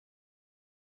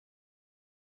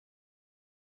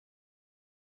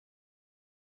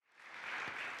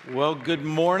Well, good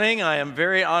morning. I am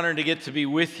very honored to get to be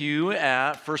with you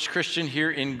at First Christian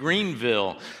here in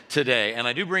Greenville today. And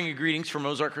I do bring you greetings from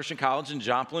Ozark Christian College in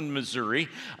Joplin, Missouri.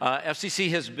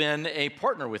 FCC has been a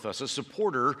partner with us, a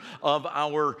supporter of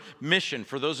our mission.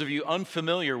 For those of you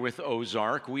unfamiliar with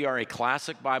Ozark, we are a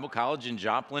classic Bible college in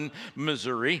Joplin,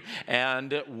 Missouri,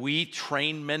 and we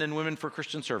train men and women for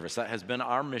Christian service. That has been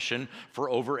our mission for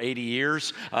over 80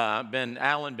 years.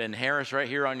 Ben Harris right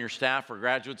here on your staff are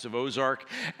graduates of Ozark.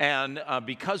 And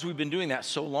because we've been doing that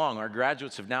so long, our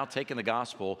graduates have now taken the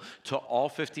gospel to all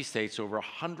 50 states, over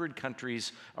 100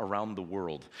 countries around the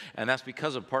world. And that's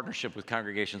because of partnership with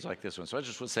congregations like this one. So I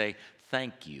just would say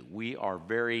thank you. We are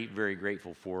very, very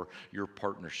grateful for your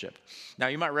partnership. Now,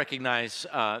 you might recognize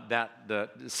that the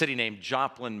city named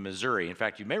Joplin, Missouri. In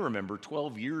fact, you may remember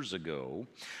 12 years ago,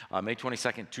 May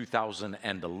 22nd,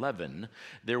 2011,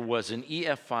 there was an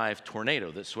EF5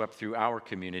 tornado that swept through our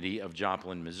community of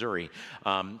Joplin, Missouri.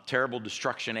 Terrible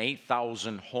destruction,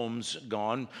 8,000 homes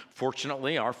gone.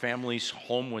 Fortunately, our family's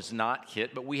home was not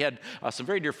hit, but we had some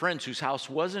very dear friends whose house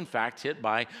was in fact hit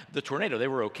by the tornado. They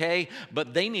were okay,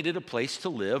 but they needed a place to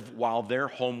live while their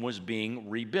home was being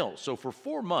rebuilt. So for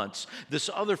 4 months,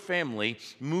 this other family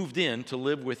moved in to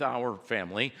live with our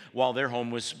family while their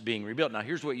home was being rebuilt. Now,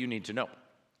 here's what you need to know.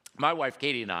 My wife,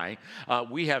 Katie, and I,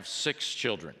 we have 6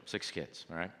 children, 6 kids,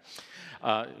 all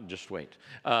right? Just wait.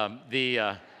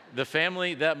 The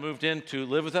family that moved in to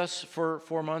live with us for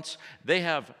 4 months, they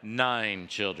have 9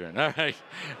 children, all right?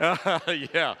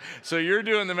 Yeah, so you're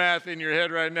doing the math in your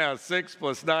head right now, 6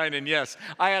 plus 9, and yes,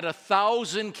 I had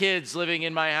 1,000 kids living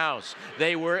in my house.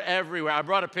 They were everywhere. I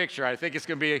brought a picture. I think it's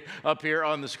going to be up here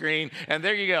on the screen, and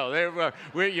there you go.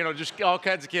 We're just all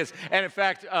kinds of kids. And in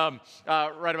fact,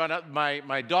 right about now,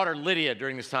 my daughter Lydia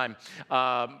during this time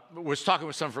was talking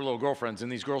with some of her little girlfriends, and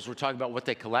these girls were talking about what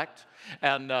they collect.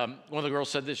 And one of the girls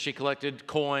said that she collected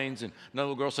coins, and another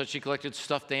little girl said she collected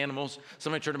stuffed animals.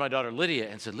 Somebody turned to my daughter Lydia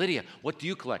and said, "Lydia, what do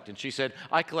you collect?" And she said,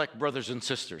 "I collect brothers and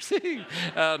sisters."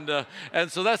 and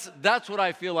so that's what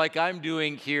I feel like I'm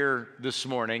doing here this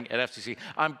morning at FCC.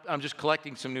 I'm just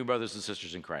collecting some new brothers and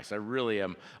sisters in Christ. I really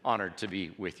am honored to be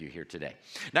with you here today.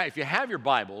 Now, if you have your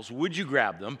Bibles, would you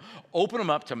grab them, open them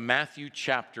up to Matthew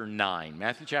chapter 9.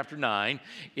 Matthew chapter 9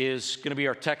 is going to be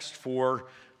our text for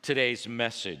today's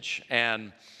message.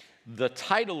 And the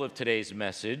title of today's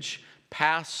message,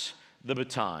 Pass the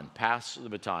Baton. Pass the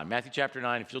Baton. Matthew chapter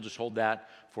 9, if you'll just hold that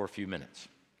for a few minutes.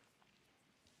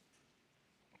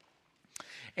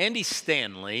 Andy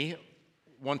Stanley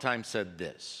one time said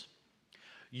this: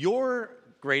 "Your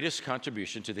greatest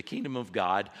contribution to the kingdom of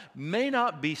God may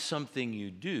not be something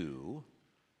you do,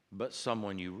 but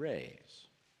someone you raise."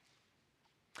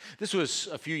 This was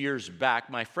a few years back.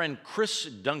 My friend Chris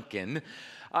Duncan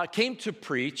came to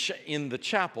preach in the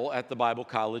chapel at the Bible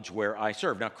college where I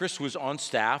serve. Now, Chris was on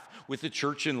staff with the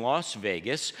church in Las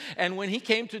Vegas, and when he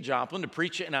came to Joplin to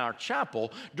preach in our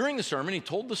chapel, during the sermon, he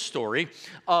told the story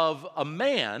of a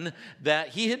man that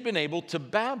he had been able to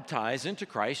baptize into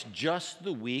Christ just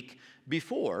the week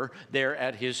before there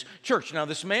at his church. Now,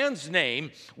 this man's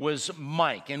name was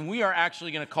Mike, and we are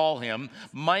actually going to call him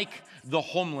Mike the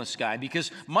homeless guy, because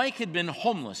Mike had been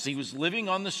homeless. He was living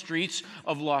on the streets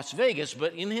of Las Vegas,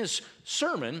 but in his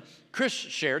sermon, Chris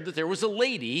shared that there was a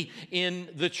lady in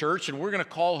the church, and we're going to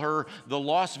call her the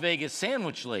Las Vegas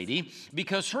Sandwich Lady,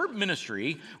 because her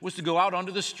ministry was to go out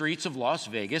onto the streets of Las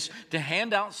Vegas to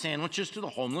hand out sandwiches to the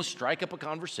homeless, strike up a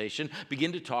conversation,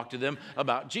 begin to talk to them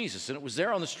about Jesus. And it was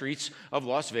there on the streets of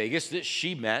Las Vegas that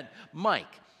she met Mike.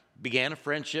 Began a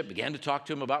friendship, began to talk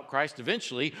to him about Christ,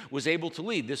 eventually was able to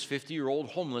lead this 50-year-old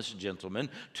homeless gentleman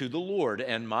to the Lord.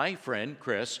 And my friend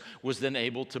Chris was then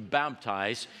able to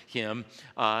baptize him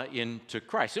into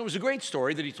Christ. It was a great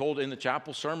story that he told in the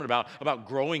chapel sermon about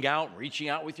growing out, reaching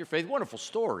out with your faith. Wonderful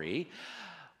story.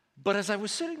 But as I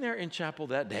was sitting there in chapel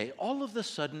that day, all of a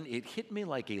sudden it hit me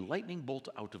like a lightning bolt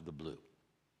out of the blue.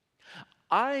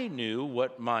 I knew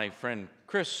what my friend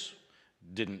Chris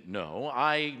didn't know.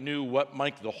 I knew what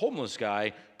Mike the homeless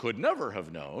guy could never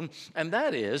have known, and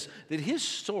that is that his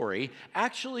story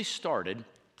actually started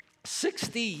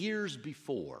 60 years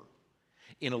before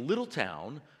in a little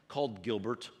town called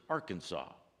Gilbert,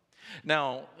 Arkansas.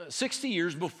 Now, 60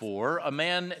 years before, a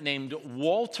man named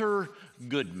Walter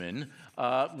Goodman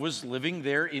was living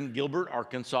there in Gilbert,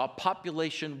 Arkansas,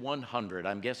 population 100.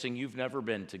 I'm guessing you've never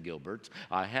been to Gilbert.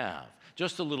 I have.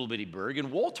 Just a little bitty burg.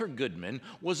 And Walter Goodman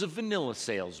was a vanilla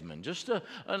salesman, just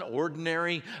an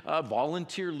ordinary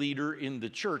volunteer leader in the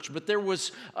church. But there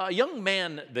was a young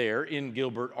man there in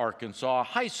Gilbert, Arkansas, a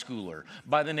high schooler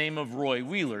by the name of Roy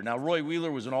Wheeler. Now, Roy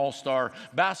Wheeler was an all-star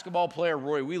basketball player.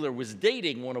 Roy Wheeler was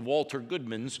dating one of Walter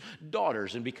Goodman's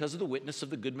daughters. And because of the witness of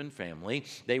the Goodman family,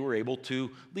 they were able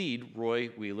to lead Roy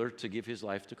Wheeler to give his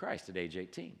life to Christ at age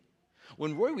 18.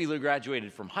 When Roy Wheeler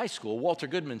graduated from high school, Walter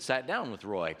Goodman sat down with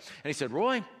Roy, and he said,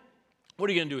 "Roy, what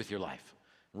are you going to do with your life?"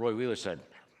 And Roy Wheeler said,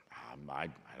 I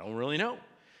don't really know.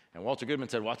 And Walter Goodman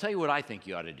said, "Well, I'll tell you what I think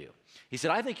you ought to do." He said,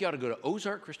 "I think you ought to go to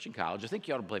Ozark Christian College. I think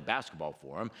you ought to play basketball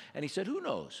for him." And he said, "Who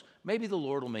knows? Maybe the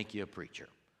Lord will make you a preacher."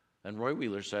 And Roy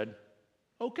Wheeler said,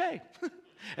 "Okay."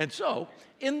 And so,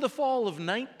 in the fall of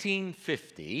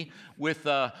 1950, with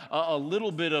a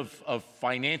little bit of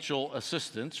financial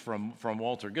assistance from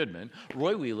Walter Goodman,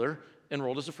 Roy Wheeler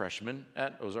enrolled as a freshman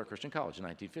at Ozark Christian College in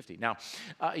 1950. Now,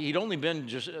 he'd only been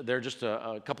there just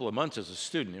a couple of months as a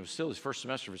student. It was still his first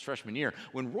semester of his freshman year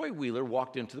when Roy Wheeler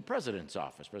walked into the president's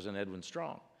office, President Edwin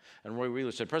Strong. And Roy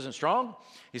Wheeler said, "President Strong,"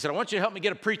 he said, "I want you to help me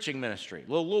get a preaching ministry,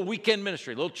 a little weekend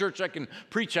ministry, a little church I can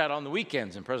preach at on the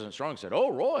weekends." And President Strong said,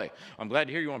 "Oh, Roy, I'm glad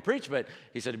to hear you want to preach, but,"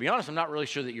 he said, "to be honest, I'm not really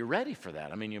sure that you're ready for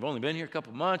that. I mean, you've only been here a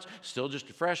couple months, still just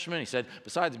a freshman." He said,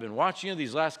 "Besides, I've been watching you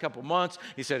these last couple months."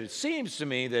 He said, "It seems to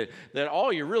me that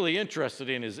all you're really interested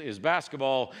in is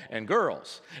basketball and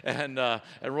girls." And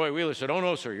Roy Wheeler said, "Oh,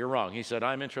 no, sir, you're wrong." He said,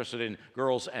 "I'm interested in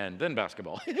girls and then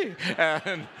basketball."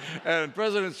 and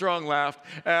President Strong laughed,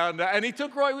 and he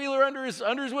took Roy Wheeler under his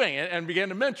wing and began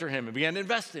to mentor him and began to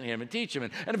invest in him and teach him.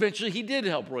 And eventually he did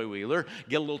help Roy Wheeler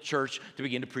get a little church to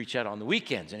begin to preach at on the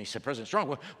weekends. And he said, "President Strong,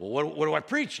 what do I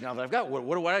preach now that I've got?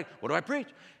 What do I preach?"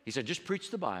 He said, "Just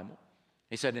preach the Bible."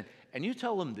 He said, and you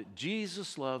tell them that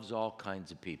Jesus loves all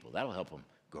kinds of people. That'll help them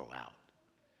grow out."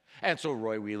 And so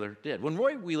Roy Wheeler did. When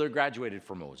Roy Wheeler graduated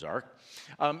from Ozark,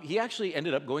 he actually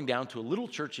ended up going down to a little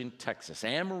church in Texas,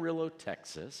 Amarillo,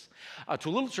 Texas, to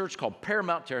a little church called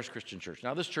Paramount Terrace Christian Church.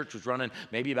 Now, this church was running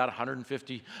maybe about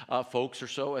 150 folks or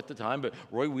so at the time, but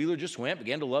Roy Wheeler just went,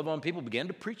 began to love on people, began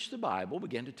to preach the Bible,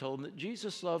 began to tell them that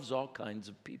Jesus loves all kinds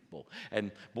of people.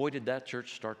 And boy, did that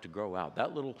church start to grow out.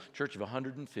 That little church of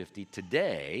 150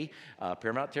 today,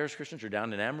 Paramount Terrace Christian Church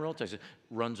down in Amarillo, Texas,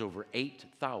 runs over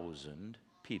 8,000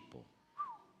 people.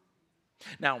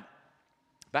 Now,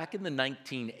 back in the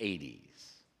 1980s,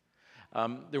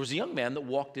 there was a young man that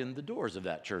walked in the doors of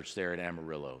that church there in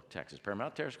Amarillo, Texas,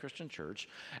 Paramount Terrace Christian Church.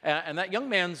 And that young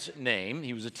man's name,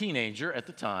 he was a teenager at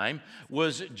the time,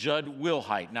 was Judd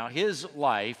Wilhite. Now, his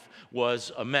life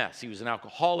was a mess. He was an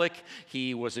alcoholic.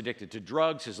 He was addicted to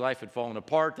drugs. His life had fallen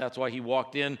apart. That's why he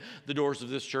walked in the doors of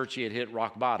this church. He had hit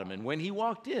rock bottom. And when he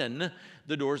walked in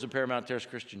the doors of Paramount Terrace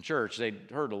Christian Church, they'd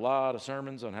heard a lot of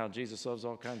sermons on how Jesus loves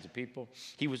all kinds of people.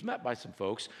 He was met by some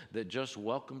folks that just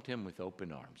welcomed him with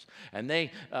open arms. And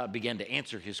they began to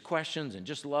answer his questions and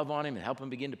just love on him and help him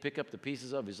begin to pick up the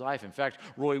pieces of his life. In fact,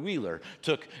 Roy Wheeler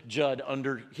took Judd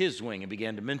under his wing and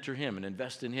began to mentor him and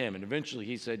invest in him. And eventually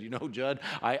he said, "You know, Judd,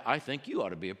 I think you ought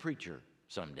to be a preacher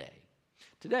someday."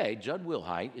 Today, Judd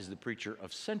Wilhite is the preacher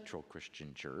of Central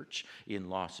Christian Church in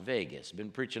Las Vegas. Been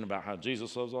preaching about how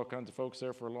Jesus loves all kinds of folks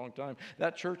there for a long time.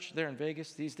 That church there in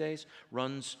Vegas these days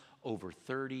runs over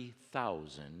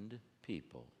 30,000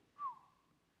 people.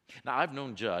 Now, I've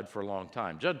known Judd for a long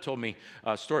time. Judd told me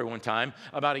a story one time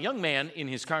about a young man in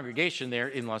his congregation there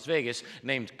in Las Vegas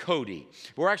named Cody.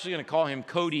 We're actually going to call him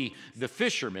Cody the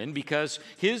fisherman because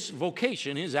his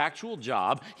vocation, his actual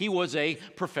job, he was a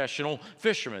professional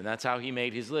fisherman. That's how he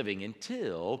made his living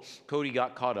until Cody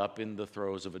got caught up in the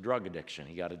throes of a drug addiction.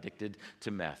 He got addicted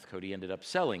to meth. Cody ended up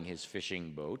selling his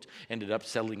fishing boat, ended up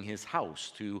selling his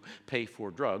house to pay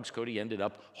for drugs. Cody ended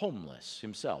up homeless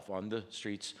himself on the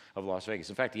streets of Las Vegas.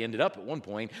 In fact, he ended up at one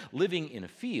point living in a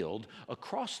field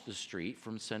across the street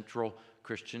from Central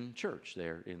Christian Church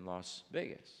there in Las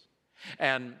Vegas.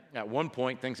 And at one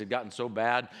point, things had gotten so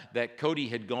bad that Cody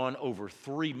had gone over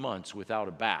 3 months without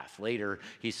a bath. Later,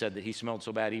 he said that he smelled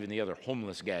so bad, even the other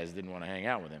homeless guys didn't want to hang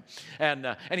out with him. And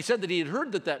he said that he had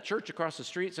heard that church across the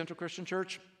street, Central Christian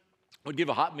Church, would give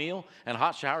a hot meal and a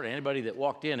hot shower to anybody that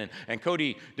walked in. And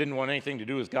Cody didn't want anything to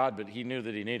do with God, but he knew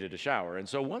that he needed a shower. And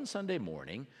so one Sunday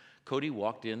morning, Cody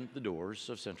walked in the doors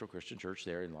of Central Christian Church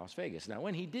there in Las Vegas. Now,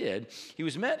 when he did, he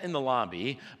was met in the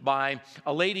lobby by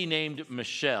a lady named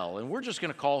Michelle, and we're just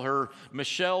going to call her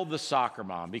Michelle the soccer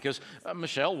mom because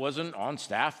Michelle wasn't on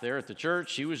staff there at the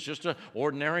church. She was just an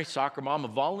ordinary soccer mom, a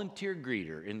volunteer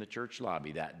greeter in the church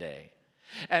lobby that day.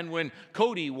 And when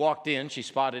Cody walked in, she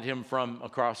spotted him from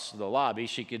across the lobby.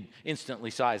 She could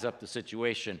instantly size up the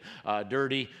situation.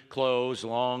 Dirty clothes,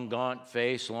 long gaunt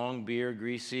face, long beard,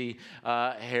 greasy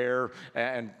hair,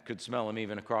 and could smell him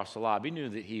even across the lobby. Knew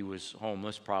that he was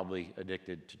homeless, probably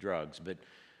addicted to drugs, but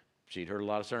she'd heard a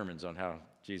lot of sermons on how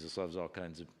Jesus loves all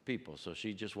kinds of people. So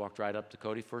she just walked right up to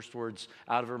Cody. First words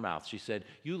out of her mouth, she said,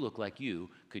 "You look like you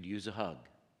could use a hug."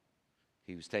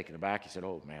 He was taken aback. He said,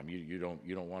 "Oh, ma'am, you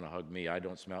don't want to hug me. I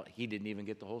don't smell." He didn't even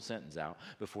get the whole sentence out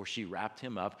before she wrapped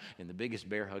him up in the biggest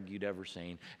bear hug you'd ever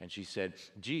seen. And she said,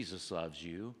 "Jesus loves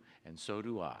you, and so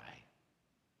do I."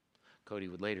 Cody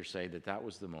would later say that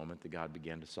was the moment that God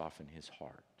began to soften his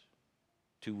heart.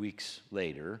 2 weeks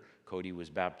later, Cody was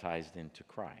baptized into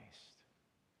Christ.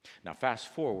 Now,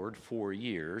 fast forward 4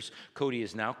 years. Cody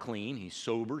is now clean. He's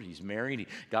sober. He's married. He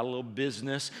got a little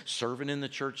business serving in the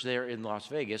church there in Las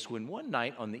Vegas when one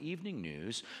night on the evening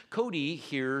news, Cody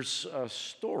hears a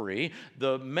story.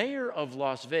 The mayor of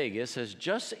Las Vegas has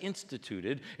just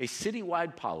instituted a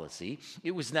citywide policy.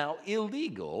 It was now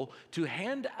illegal to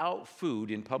hand out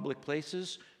food in public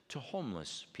places to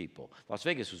homeless people. Las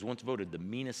Vegas was once voted the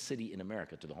meanest city in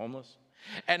America to the homeless.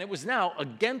 And it was now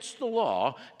against the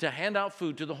law to hand out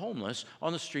food to the homeless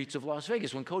on the streets of Las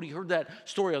Vegas. When Cody heard that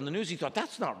story on the news, he thought,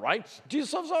 that's not right.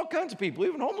 Jesus loves all kinds of people,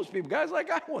 even homeless people, guys like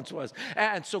I once was.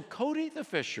 And so Cody the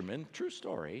fisherman, true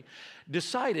story,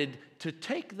 decided to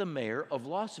take the mayor of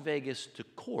Las Vegas to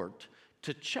court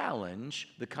to challenge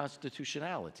the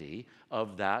constitutionality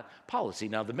of that policy.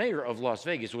 Now, the mayor of Las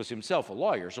Vegas was himself a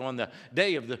lawyer. So on the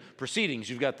day of the proceedings,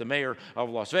 you've got the mayor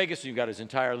of Las Vegas, and you've got his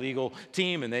entire legal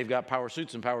team, and they've got power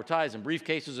suits and power ties and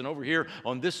briefcases. And over here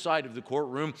on this side of the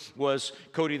courtroom was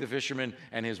Cody the fisherman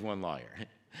and his one lawyer.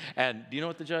 And do you know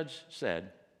what the judge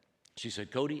said? She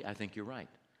said, "Cody, I think you're right.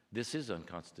 This is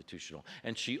unconstitutional."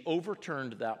 And she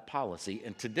overturned that policy,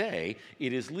 and today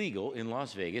it is legal in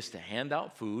Las Vegas to hand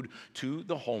out food to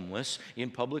the homeless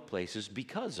in public places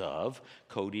because of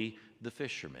Cody the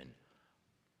fisherman.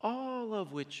 All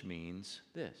of which means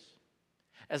this.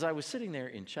 As I was sitting there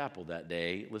in chapel that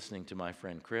day, listening to my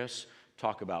friend Chris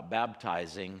talk about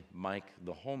baptizing Mike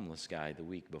the homeless guy the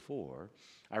week before,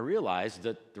 I realized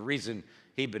that the reason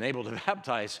he'd been able to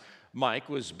baptize Mike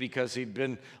was because he'd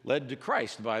been led to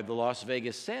Christ by the Las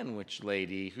Vegas sandwich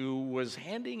lady who was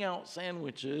handing out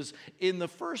sandwiches in the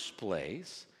first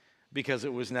place because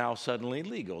it was now suddenly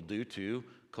legal due to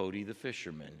Cody the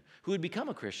fisherman, who had become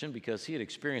a Christian because he had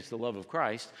experienced the love of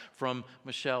Christ from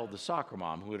Michelle the soccer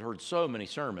mom, who had heard so many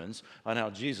sermons on how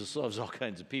Jesus loves all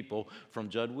kinds of people from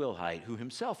Judd Wilhite, who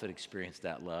himself had experienced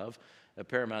that love at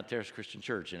Paramount Terrace Christian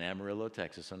Church in Amarillo,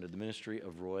 Texas, under the ministry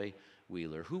of Roy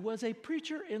Wheeler, who was a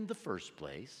preacher in the first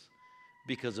place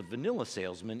because a vanilla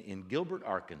salesman in Gilbert,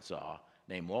 Arkansas,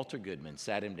 named Walter Goodman,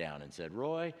 sat him down and said,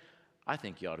 "Roy, I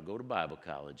think you ought to go to Bible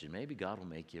college and maybe God will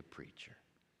make you a preacher."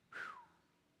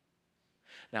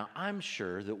 Now, I'm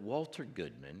sure that Walter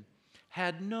Goodman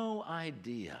had no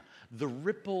idea the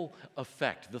ripple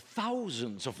effect, the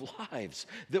thousands of lives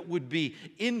that would be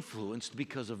influenced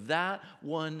because of that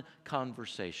one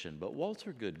conversation. But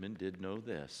Walter Goodman did know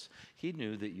this. He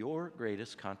knew that your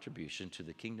greatest contribution to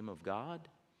the kingdom of God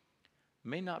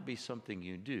may not be something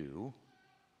you do,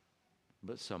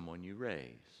 but someone you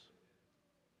raise.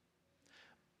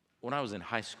 When I was in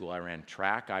high school, I ran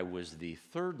track. I was the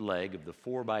third leg of the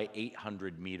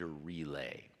 4x800 meter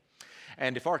relay.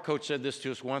 And if our coach said this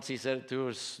to us once, he said it to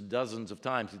us dozens of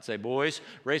times. He'd say, "Boys,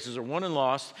 races are won and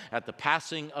lost at the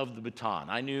passing of the baton."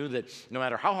 I knew that no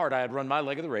matter how hard I had run my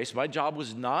leg of the race, my job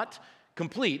was not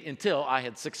complete until I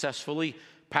had successfully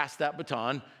passed that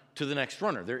baton to the next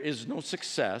runner. There is no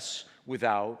success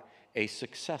without a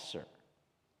successor.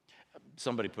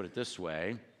 Somebody put it this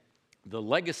way: the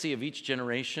legacy of each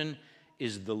generation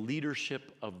is the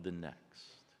leadership of the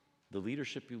next. The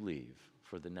leadership you leave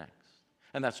for the next.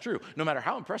 And that's true. No matter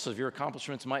how impressive your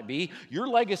accomplishments might be, your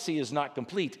legacy is not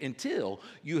complete until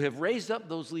you have raised up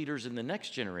those leaders in the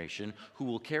next generation who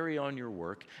will carry on your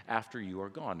work after you are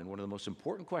gone. And one of the most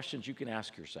important questions you can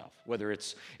ask yourself, whether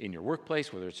it's in your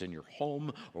workplace, whether it's in your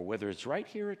home, or whether it's right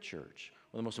here at church,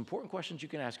 one of the most important questions you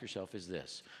can ask yourself is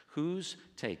this: who's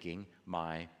taking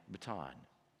my baton?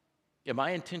 Am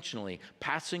I intentionally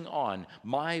passing on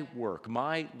my work,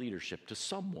 my leadership to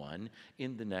someone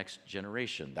in the next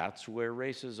generation? That's where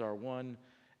races are won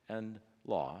and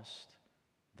lost.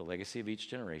 The legacy of each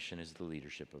generation is the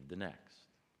leadership of the next.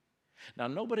 Now,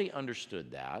 nobody understood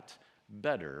that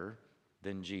better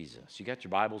than Jesus. You got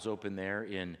your Bibles open there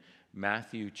in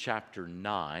Matthew chapter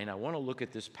 9. I want to look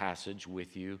at this passage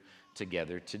with you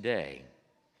together today.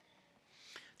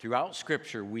 Throughout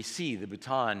Scripture, we see the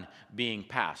baton being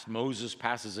passed. Moses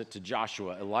passes it to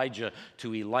Joshua, Elijah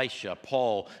to Elisha,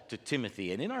 Paul to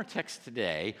Timothy. And in our text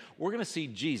today, we're going to see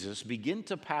Jesus begin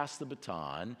to pass the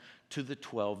baton to the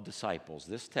 12 disciples.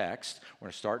 This text, we're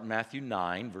going to start in Matthew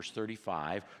 9, verse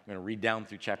 35. We're going to read down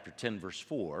through chapter 10, verse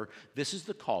 4. This is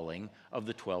the calling of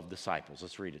the 12 disciples.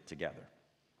 Let's read it together.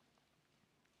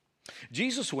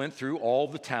 Jesus went through all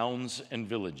the towns and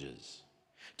villages,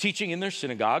 teaching in their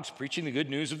synagogues, preaching the good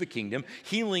news of the kingdom,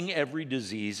 healing every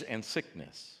disease and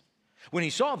sickness. When he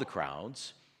saw the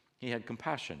crowds, he had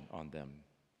compassion on them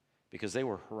because they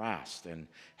were harassed and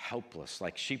helpless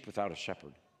like sheep without a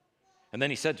shepherd. And then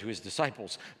he said to his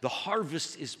disciples, "The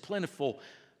harvest is plentiful,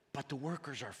 but the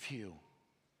workers are few.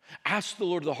 Ask the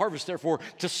Lord of the harvest, therefore,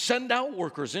 to send out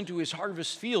workers into his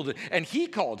harvest field." And he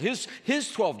called his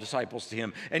 12 disciples to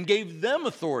him and gave them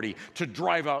authority to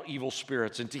drive out evil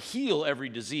spirits and to heal every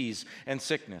disease and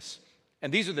sickness.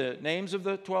 And these are the names of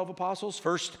the 12 apostles.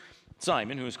 First,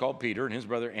 Simon, who is called Peter, and his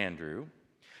brother Andrew.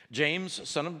 James,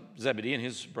 son of Zebedee, and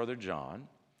his brother John.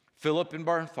 Philip and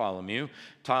Bartholomew.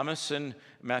 Thomas and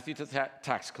Matthew the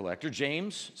tax collector.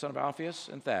 James, son of Alphaeus,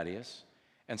 and Thaddeus.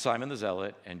 And Simon the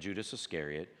Zealot, and Judas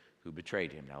Iscariot, who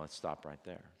betrayed him. Now let's stop right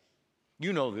there.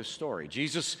 You know this story.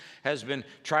 Jesus has been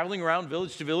traveling around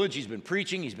village to village. He's been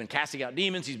preaching. He's been casting out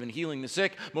demons. He's been healing the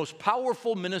sick. Most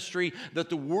powerful ministry that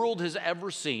the world has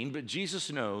ever seen. But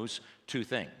Jesus knows two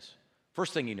things.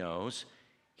 First thing he knows,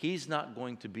 he's not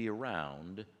going to be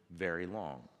around very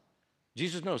long.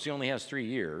 Jesus knows he only has 3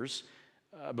 years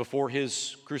before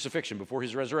his crucifixion, before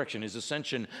his resurrection, his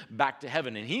ascension back to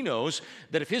heaven. And he knows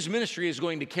that if his ministry is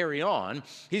going to carry on,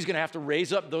 he's going to have to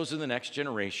raise up those in the next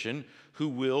generation who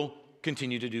will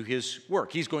continue to do his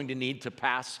work. He's going to need to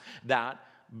pass that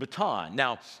baton.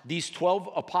 Now, these 12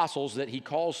 apostles that he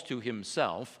calls to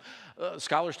himself,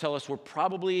 scholars tell us were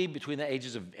probably between the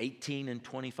ages of 18 and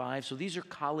 25. So these are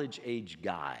college-age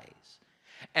guys.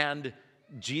 And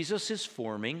Jesus is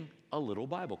forming a little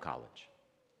Bible college.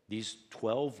 These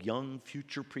 12 young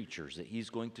future preachers that he's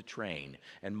going to train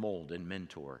and mold and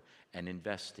mentor and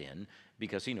invest in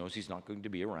because he knows he's not going to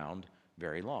be around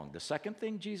very long. The second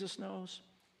thing Jesus knows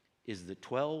is that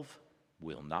 12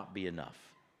 will not be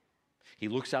enough. He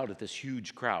looks out at this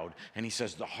huge crowd and he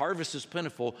says, "The harvest is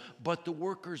plentiful, but the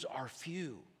workers are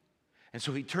few." And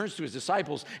so he turns to his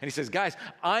disciples and he says, "Guys,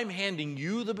 I'm handing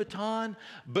you the baton,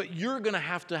 but you're going to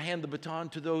have to hand the baton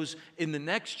to those in the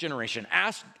next generation.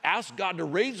 Ask God to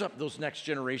raise up those next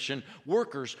generation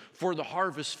workers for the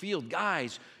harvest field.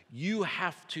 Guys, you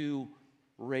have to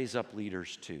raise up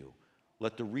leaders too.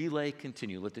 Let the relay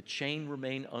continue. Let the chain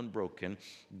remain unbroken.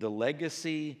 The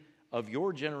legacy of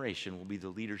your generation will be the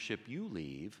leadership you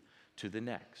leave to the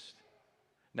next."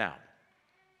 Now,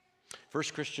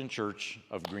 First Christian Church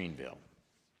of Greenville,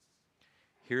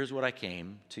 here's what I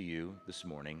came to you this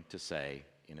morning to say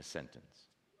in a sentence.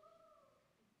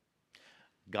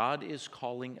 God is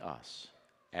calling us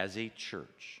as a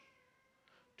church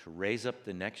to raise up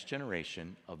the next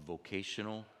generation of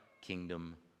vocational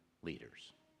kingdom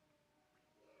leaders.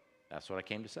 That's what I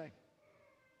came to say.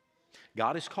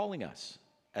 God is calling us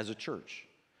as a church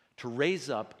to raise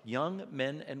up young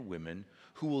men and women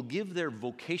who will give their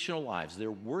vocational lives,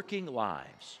 their working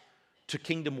lives, to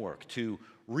kingdom work, to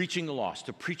reaching the lost,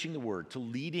 to preaching the word, to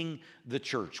leading the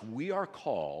church. We are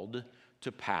called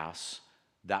to pass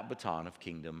that baton of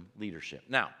kingdom leadership.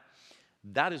 Now,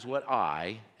 that is what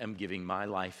I am giving my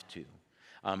life to.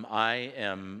 I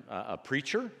am a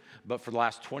preacher, but for the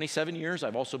last 27 years,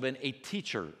 I've also been a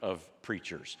teacher of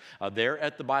preachers there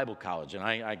at the Bible College, and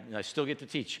I still get to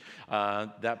teach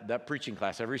that preaching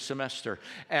class every semester.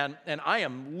 And I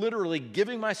am literally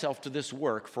giving myself to this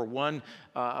work for one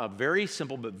a very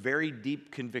simple but very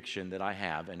deep conviction that I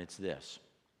have, and it's this: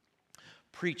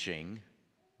 preaching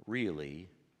really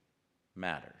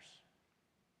matters.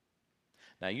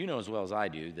 Now, you know as well as I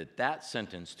do that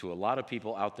sentence to a lot of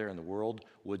people out there in the world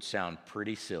would sound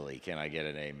pretty silly. Can I get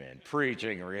an amen?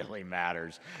 Preaching really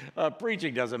matters.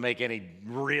 Preaching doesn't make any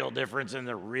real difference in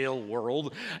the real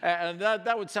world. And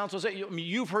that would sound so silly. I mean,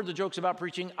 you've heard the jokes about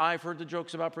preaching. I've heard the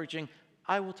jokes about preaching.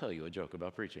 I will tell you a joke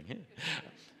about preaching.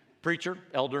 Preacher,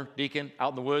 elder, deacon,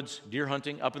 out in the woods, deer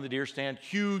hunting, up in the deer stand,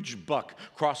 huge buck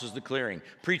crosses the clearing.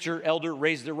 Preacher, elder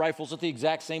raise their rifles at the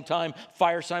exact same time,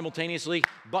 fire simultaneously,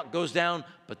 buck goes down,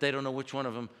 but they don't know which one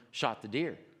of them shot the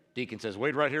deer. Deacon says,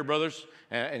 "Wait right here, brothers,"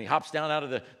 and he hops down out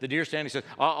of the deer stand. He says,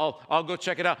 I'll go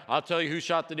check it out. I'll tell you who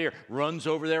shot the deer. Runs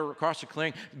over there across the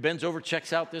clearing, bends over,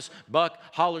 checks out this buck,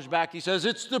 hollers back. He says,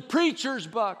 "It's the preacher's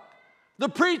buck. The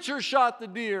preacher shot the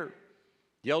deer."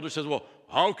 The elder says, "Well,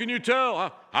 how can you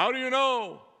tell? How do you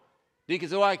know?" Deacon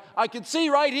said, well, I could see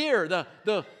right here.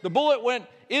 The bullet went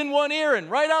in one ear and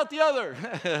right out the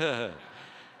other.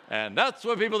 And that's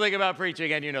what people think about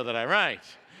preaching, and you know that I'm right.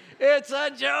 It's a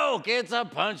joke. It's a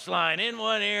punchline. In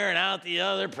one ear and out the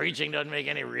other. Preaching doesn't make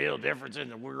any real difference in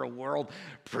the real world.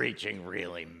 Preaching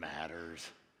really matters.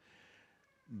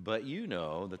 But you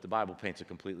know that the Bible paints a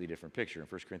completely different picture. In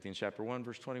 1 Corinthians chapter 1,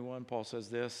 verse 21, Paul says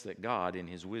this, that God, in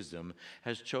his wisdom,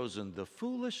 has chosen the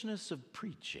foolishness of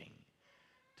preaching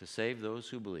to save those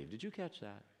who believe. Did you catch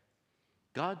that?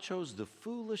 God chose the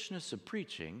foolishness of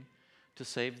preaching to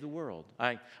save the world.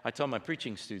 I tell my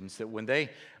preaching students that when they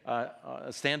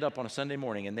stand up on a Sunday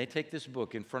morning and they take this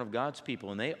book in front of God's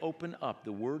people and they open up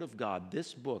the Word of God,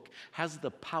 this book has the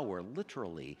power,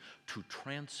 literally, to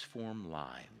transform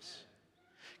lives.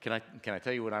 Can I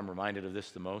tell you what I'm reminded of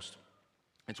this the most?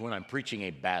 It's when I'm preaching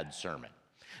a bad sermon.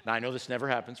 Now, I know this never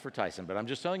happens for Tyson, but I'm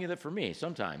just telling you that for me,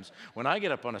 sometimes when I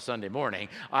get up on a Sunday morning,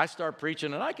 I start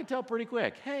preaching and I can tell pretty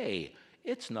quick, hey,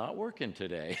 it's not working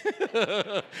today.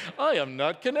 I am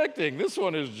not connecting. This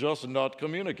one is just not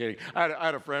communicating. I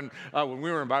had a friend, when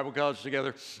we were in Bible college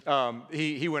together,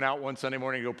 he went out one Sunday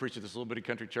morning to go preach at this little bitty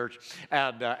country church,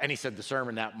 and he said the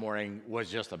sermon that morning was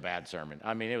just a bad sermon.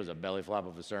 I mean, it was a belly flop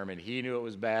of a sermon. He knew it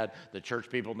was bad. The church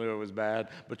people knew it was bad,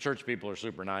 but church people are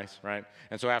super nice, right?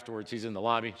 And so afterwards, he's in the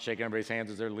lobby, shaking everybody's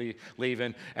hands as they're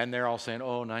leaving, and they're all saying,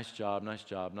 oh, nice job, nice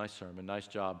sermon, nice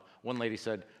job. One lady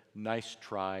said, nice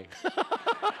try.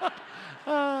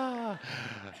 I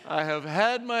have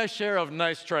had my share of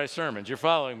nice try sermons. You're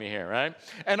following me here, right?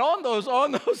 And on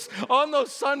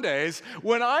those Sundays,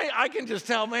 when I can just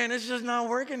tell, man, it's just not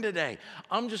working today.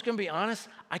 I'm just going to be honest.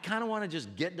 I kind of want to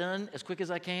just get done as quick as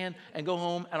I can and go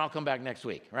home, and I'll come back next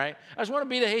week, right? I just want to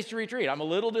be the hasty retreat. I'm a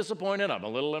little disappointed. I'm a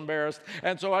little embarrassed.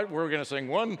 And so we're going to sing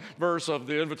one verse of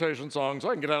the invitation song so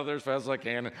I can get out of there as fast as I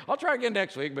can. And I'll try again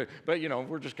next week, but you know,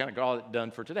 we're just kind of call it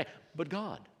done for today. But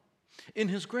God, in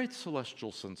his great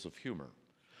celestial sense of humor,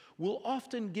 will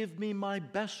often give me my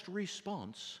best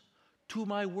response to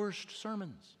my worst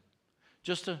sermons.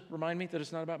 Just to remind me that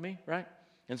it's not about me, right?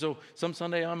 And so some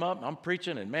Sunday I'm up, I'm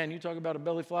preaching, and man, you talk about a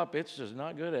belly flop, it's just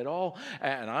not good at all.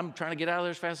 And I'm trying to get out of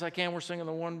there as fast as I can. We're singing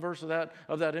the one verse of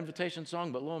that invitation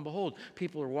song, but lo and behold,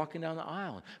 people are walking down the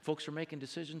aisle, and folks are making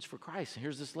decisions for Christ. And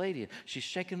here's this lady, and she's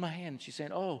shaking my hand, and she's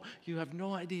saying, oh, you have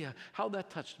no idea how that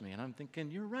touched me. And I'm thinking,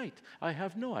 you're right, I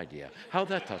have no idea how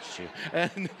that touched you.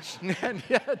 And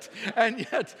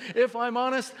yet, if I'm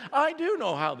honest, I do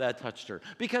know how that touched her.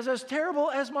 Because as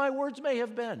terrible as my words may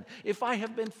have been, if I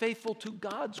have been faithful to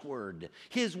God's word,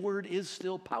 his word is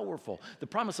still powerful. The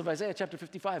promise of Isaiah chapter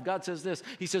 55, God says this.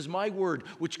 He says, my word,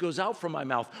 which goes out from my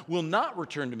mouth, will not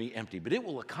return to me empty, but it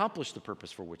will accomplish the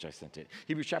purpose for which I sent it.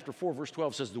 Hebrews chapter 4, verse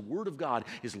 12 says, the word of God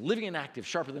is living and active,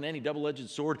 sharper than any double-edged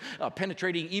sword,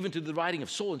 penetrating even to the dividing of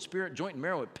soul and spirit, joint and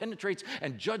marrow. It penetrates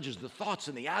and judges the thoughts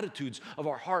and the attitudes of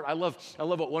our heart. I love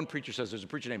what one preacher says. There's a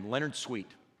preacher named Leonard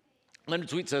Sweet. Leonard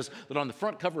Sweet says that on the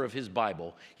front cover of his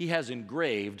Bible, he has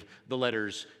engraved the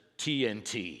letters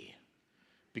TNT,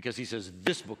 because he says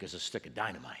this book is a stick of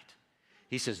dynamite.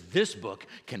 He says this book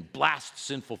can blast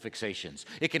sinful fixations.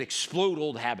 It can explode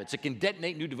old habits. It can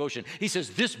detonate new devotion. He says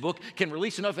this book can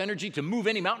release enough energy to move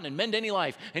any mountain and mend any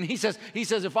life. And he says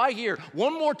if I hear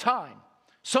one more time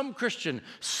some Christian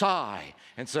sigh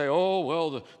and say, oh,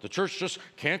 well, the church just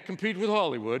can't compete with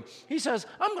Hollywood, he says,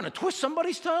 I'm going to twist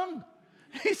somebody's tongue.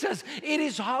 He says, it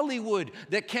is Hollywood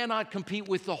that cannot compete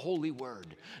with the Holy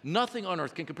Word. Nothing on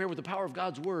earth can compare with the power of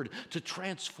God's Word to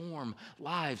transform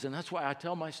lives. And that's why I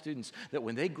tell my students that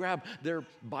when they grab their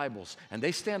Bibles and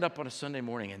they stand up on a Sunday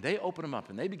morning and they open them up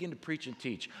and they begin to preach and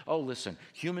teach, oh, listen,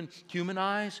 human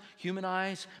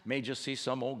eyes may just see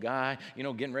some old guy,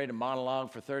 getting ready to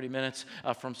monologue for 30 minutes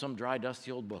from some dry,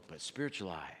 dusty old book, but spiritual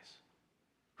eyes,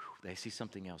 they see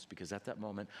something else, because at that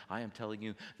moment, I am telling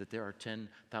you that there are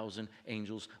 10,000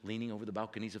 angels leaning over the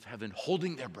balconies of heaven,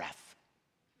 holding their breath,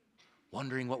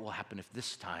 wondering what will happen if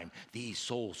this time these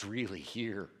souls really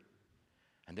hear.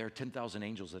 And there are 10,000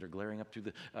 angels that are glaring up through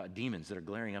the demons that are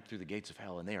glaring up through the gates of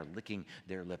hell, and they are licking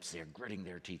their lips. They are gritting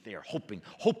their teeth. They are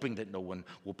hoping that no one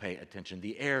will pay attention.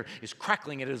 The air is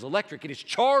crackling. It is electric. It is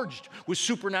charged with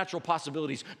supernatural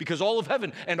possibilities, because all of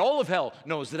heaven and all of hell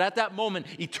knows that at that moment,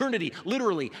 eternity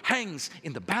literally hangs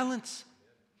in the balance.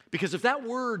 Because if that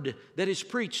word that is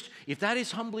preached, if that is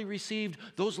humbly received,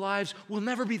 those lives will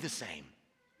never be the same.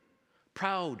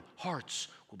 Proud hearts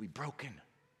will be broken.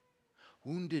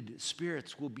 Wounded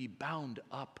spirits will be bound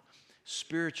up.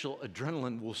 Spiritual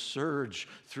adrenaline will surge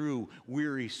through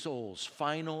weary souls.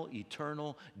 Final,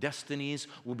 eternal destinies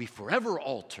will be forever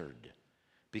altered,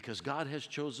 because God has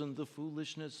chosen the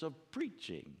foolishness of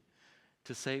preaching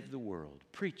to save the world.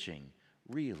 Preaching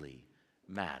really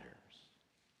matters.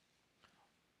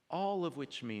 All of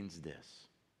which means this: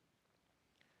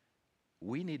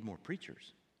 we need more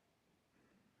preachers.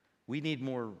 We need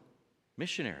more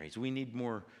missionaries. We need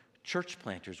more church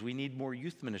planters. We need more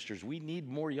youth ministers. We need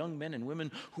more young men and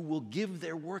women who will give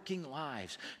their working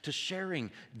lives to sharing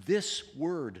this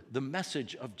word, the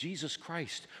message of Jesus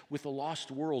Christ, with a lost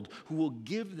world, who will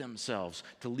give themselves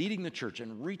to leading the church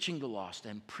and reaching the lost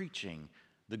and preaching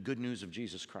the good news of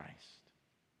Jesus Christ.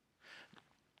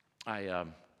 I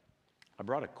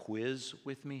brought a quiz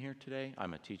with me here today.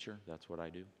 I'm a teacher. That's what I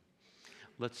do.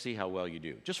 Let's see how well you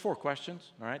do. Just 4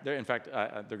 questions, all right? In fact,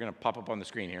 they're going to pop up on the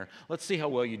screen here. Let's see how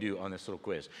well you do on this little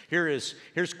quiz. Here's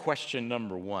question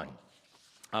number 1.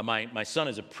 My son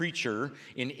is a preacher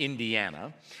in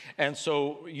Indiana, and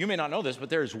so you may not know this,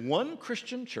 but there is one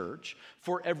Christian church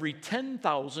for every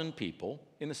 10,000 people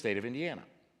in the state of Indiana.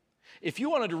 If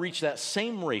you wanted to reach that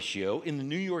same ratio in the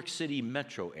New York City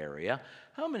metro area,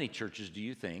 how many churches do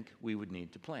you think we would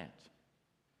need to plant?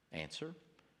 Answer,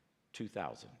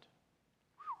 2,000.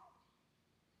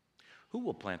 Who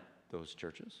will plant those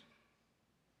churches?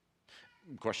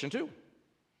 Question 2.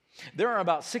 There are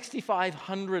about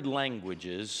 6,500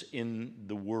 languages in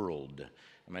the world.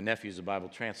 My nephew is a Bible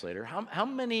translator. How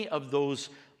many of those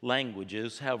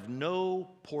languages have no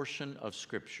portion of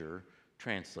Scripture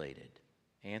translated?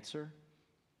 Answer,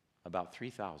 about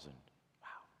 3,000. Wow.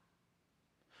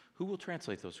 Who will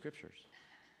translate those Scriptures?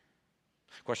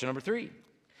 Question number 3.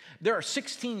 There are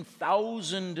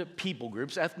 16,000 people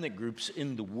groups, ethnic groups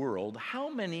in the world. How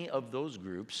many of those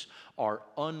groups are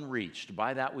unreached?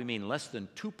 By that we mean less than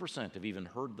 2% have even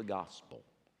heard the gospel.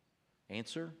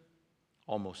 Answer,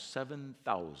 almost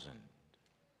 7,000.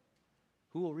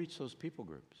 Who will reach those people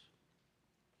groups?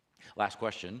 Last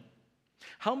question.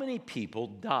 How many people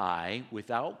die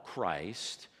without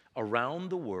Christ around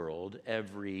the world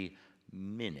every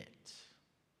minute?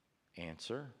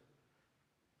 Answer,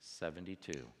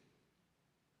 72.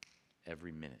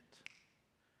 Every minute.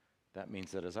 That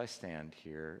means that as I stand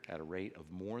here at a rate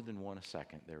of more than 1 a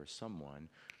second, there is someone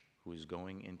who is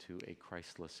going into a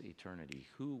Christless eternity.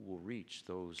 Who will reach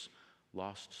those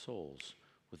lost souls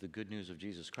with the good news of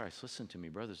Jesus Christ? Listen to me,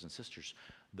 brothers and sisters.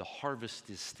 The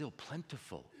harvest is still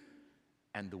plentiful,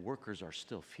 and the workers are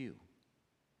still few.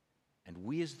 And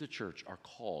we as the church are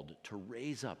called to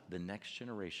raise up the next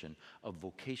generation of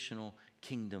vocational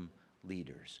kingdom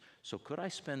leaders. So could I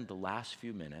spend the last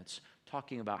few minutes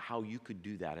talking about how you could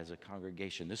do that as a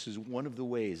congregation? This is one of the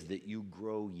ways that you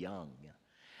grow young.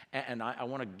 And I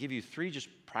want to give you 3 just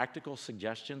practical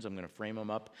suggestions. I'm going to frame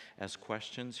them up as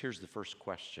questions. Here's the first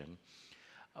question.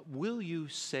 Will you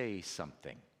say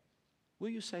something? Will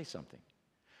you say something?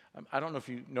 I don't know if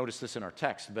you noticed this in our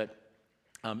text, but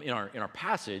in our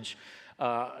passage,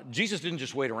 Jesus didn't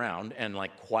just wait around and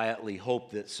quietly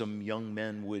hope that some young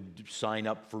men would sign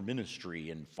up for ministry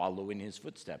and follow in his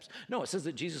footsteps. No, it says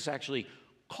that Jesus actually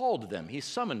called them. He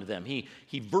summoned them. He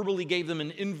verbally gave them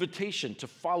an invitation to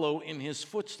follow in his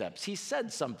footsteps. He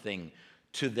said something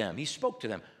to them. He spoke to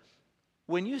them.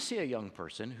 When you see a young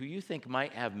person who you think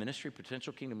might have ministry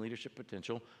potential, kingdom leadership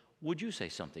potential, would you say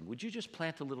something? Would you just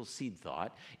plant a little seed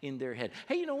thought in their head?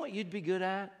 Hey, you know what you'd be good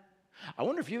at? I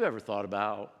wonder if you've ever thought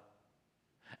about.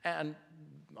 And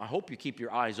I hope you keep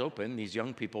your eyes open. These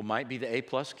young people might be the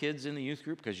A-plus kids in the youth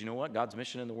group, because you know what? God's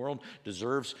mission in the world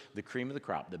deserves the cream of the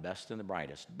crop, the best and the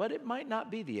brightest. But it might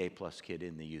not be the A-plus kid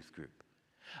in the youth group.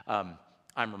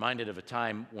 I'm reminded of a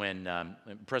time when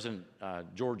President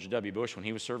George W. Bush, when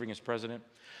he was serving as president,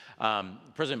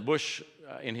 President Bush,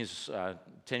 in his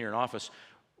tenure in office,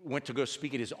 went to go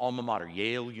speak at his alma mater,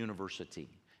 Yale University.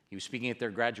 He was speaking at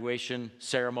their graduation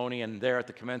ceremony, and there at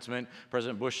the commencement,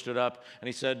 President Bush stood up and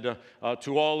he said,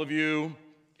 to all of you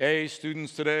A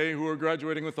students today who are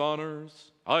graduating with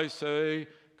honors, I say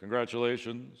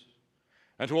congratulations.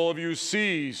 And to all of you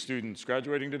C students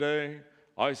graduating today,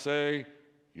 I say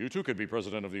you too could be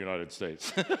president of the United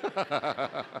States.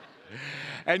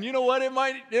 And you know what? It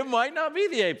might not be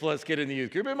the A-plus kid in the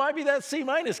youth group. It might be that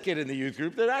C-minus kid in the youth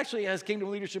group that actually has kingdom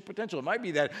leadership potential. It might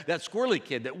be that squirrely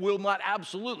kid that will not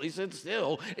absolutely sit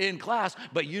still in class.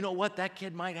 But you know what? That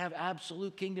kid might have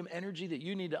absolute kingdom energy that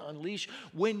you need to unleash.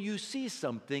 When you see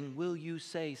something, will you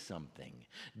say something?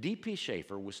 D.P.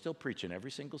 Schaefer was still preaching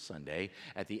every single Sunday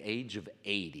at the age of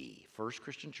 80. First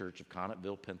Christian Church of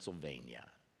Connetville, Pennsylvania.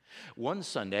 One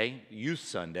Sunday, Youth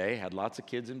Sunday, had lots of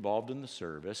kids involved in the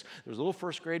service. There was a little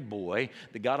first grade boy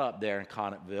that got up there in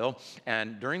Connetville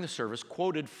and during the service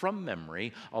quoted from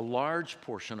memory a large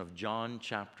portion of John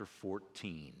chapter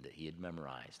 14 that he had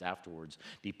memorized. Afterwards,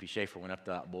 D.P. Schaefer went up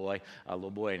to that boy, a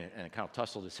little boy, and kind of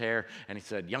tousled his hair, and he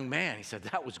said, "Young man," he said,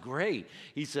 "that was great."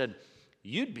 He said,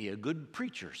 "You'd be a good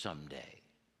preacher someday."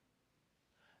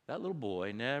 That little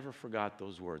boy never forgot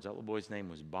those words. That little boy's name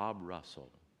was Bob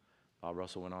Russell. Bob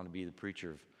Russell went on to be the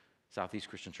preacher of Southeast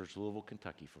Christian Church, Louisville,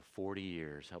 Kentucky for 40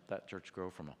 years, helped that church grow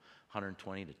from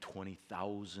 120 to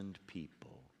 20,000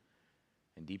 people.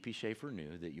 And D.P. Schaefer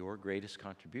knew that your greatest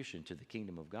contribution to the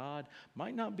kingdom of God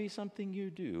might not be something you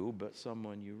do, but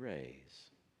someone you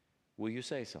raise. Will you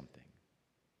say something?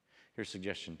 Here's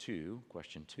suggestion 2,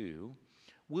 question 2.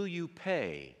 Will you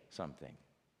pay something?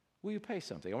 Will you pay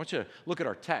something? I want you to look at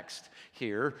our text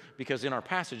here because in our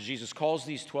passage, Jesus calls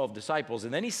these 12 disciples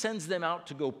and then he sends them out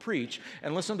to go preach,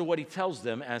 and listen to what he tells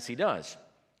them as he does.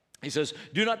 He says,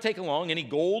 "Do not take along any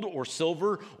gold or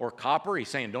silver or copper." He's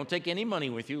saying, don't take any money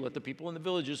with you. Let the people in the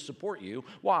villages support you.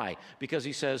 Why? Because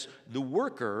he says, the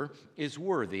worker is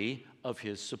worthy of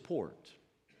his support.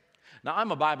 Now,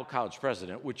 I'm a Bible college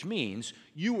president, which means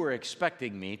you were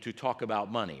expecting me to talk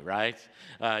about money, right?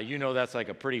 You know that's like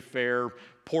a pretty fair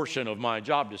portion of my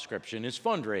job description is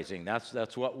fundraising.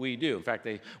 That's what we do. In fact,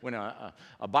 when a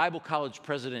Bible college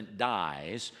president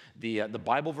dies, the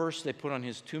Bible verse they put on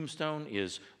his tombstone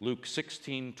is Luke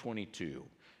 16:22.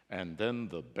 And then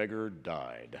the beggar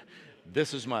died.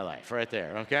 This is my life right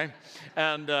there, okay?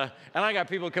 And I got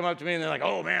people come up to me and they're like,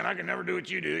 "Oh man, I can never do what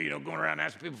you do, going around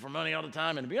asking people for money all the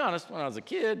time." And to be honest, when I was a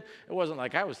kid, it wasn't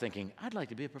like I was thinking, I'd like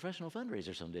to be a professional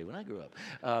fundraiser someday when I grew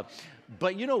up.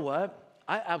 But you know what?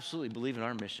 I absolutely believe in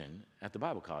our mission at the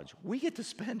Bible College. We get to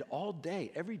spend all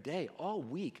day, every day, all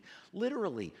week,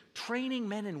 literally training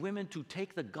men and women to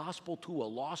take the gospel to a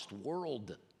lost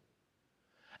world.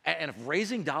 And if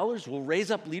raising dollars will raise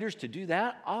up leaders to do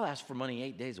that, I'll ask for money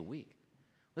 8 days a week.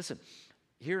 Listen,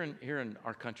 here in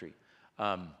our country,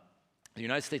 the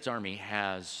United States Army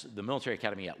has the military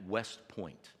academy at West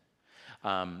Point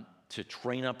to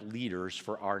train up leaders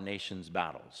for our nation's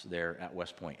battles there at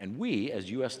West Point. And we, as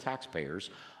U.S.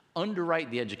 taxpayers, underwrite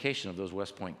the education of those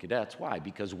West Point cadets. Why?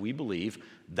 Because we believe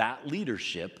that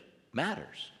leadership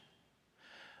matters.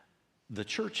 The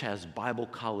church has Bible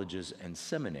colleges and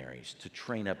seminaries to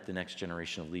train up the next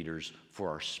generation of leaders for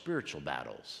our spiritual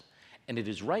battles. And it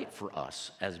is right for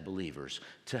us as believers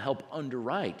to help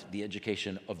underwrite the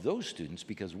education of those students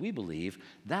because we believe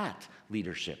that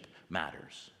leadership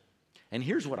matters. And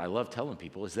here's what I love telling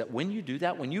people is that when you do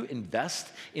that, when you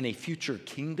invest in a future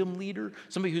kingdom leader,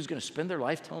 somebody who's going to spend their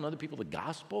life telling other people the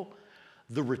gospel,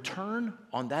 the return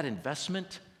on that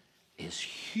investment is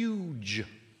huge.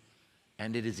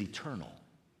 And it is eternal.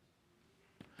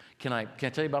 Can I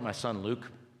tell you about my son,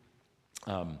 Luke?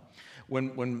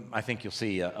 When I think you'll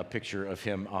see a picture of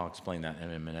him, I'll explain that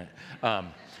in a minute.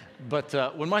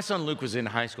 But when my son Luke was in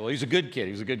high school, he was a good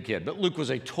kid, but Luke was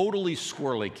a totally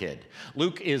squirrely kid.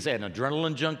 Luke is an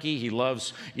adrenaline junkie. He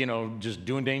loves, just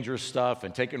doing dangerous stuff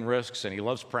and taking risks, and he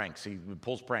loves pranks. He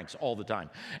pulls pranks all the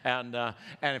time. And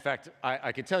in fact,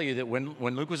 I could tell you that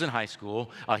when Luke was in high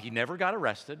school, he never got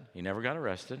arrested.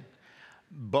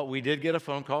 But we did get a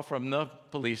phone call from the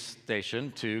police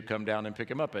station to come down and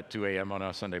pick him up at 2 a.m. on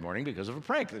a Sunday morning because of a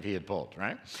prank that he had pulled,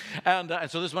 right? And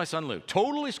so this is my son Luke,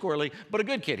 totally squirrely, but a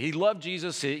good kid. He loved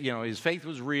Jesus. His faith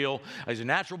was real. He's a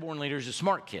natural-born leader. He's a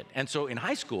smart kid. And so in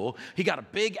high school, he got a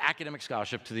big academic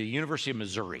scholarship to the University of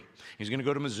Missouri. He's going to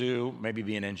go to Mizzou, maybe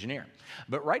be an engineer.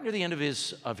 But right near the end of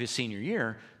his senior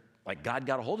year, God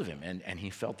got a hold of him, and he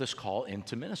felt this call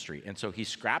into ministry. And so he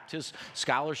scrapped his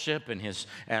scholarship and his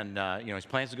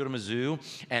plans to go to Mizzou,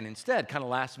 and instead, kind of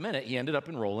last minute, he ended up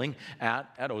enrolling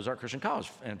at Ozark Christian College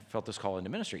and felt this call into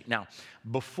ministry. Now,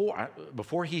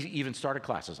 before he even started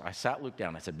classes, I sat Luke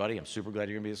down. I said, "Buddy, I'm super glad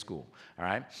you're going to be at school, all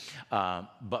right?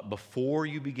 But before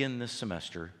you begin this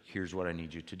semester, here's what I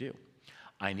need you to do.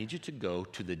 I need you to go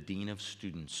to the Dean of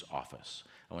Students' office.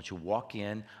 I want you to walk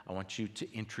in. I want you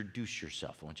to introduce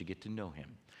yourself. I want you to get to know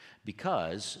him.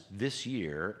 Because this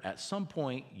year, at some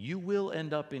point, you will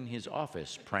end up in his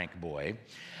office, prank boy,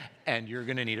 and you're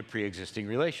going to need a pre-existing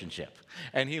relationship."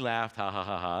 And he laughed, ha, ha,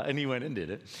 ha, ha, and he went and did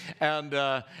it. And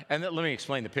let me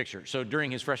explain the picture. So during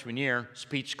his freshman year,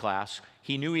 speech class,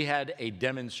 he knew he had a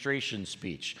demonstration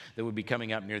speech that would be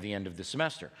coming up near the end of the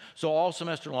semester. So all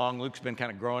semester long, Luke's been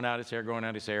kind of growing out his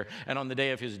hair, and on the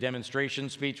day of his demonstration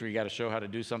speech, where you got to show how to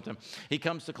do something, he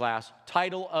comes to class,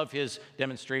 title of his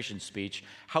demonstration speech,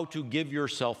 "How to Give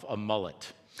Yourself a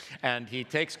Mullet." And he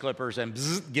takes clippers and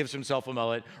gives himself a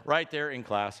mullet right there in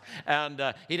class. And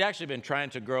he'd actually been trying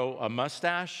to grow a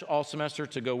mustache all semester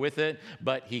to go with it,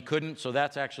 but he couldn't, so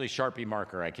that's actually Sharpie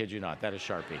marker. I kid you not, that is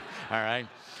Sharpie, all right?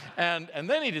 And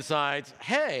then he decides,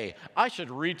 hey, I should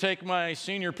retake my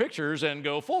senior pictures and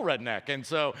go full redneck. And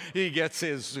so he gets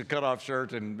his cutoff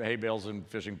shirt and hay bales and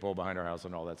fishing pole behind our house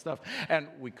and all that stuff. And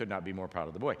we could not be more proud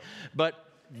of the boy. But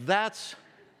that's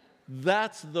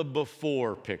the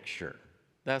before picture.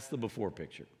 That's the before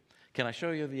picture. Can I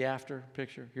show you the after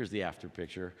picture? Here's the after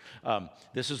picture.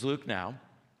 This is Luke now.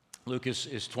 Luke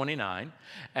is 29,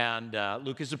 and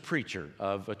Luke is a preacher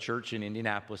of a church in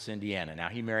Indianapolis, Indiana. Now,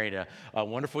 he married a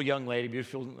wonderful young lady,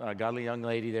 beautiful, godly young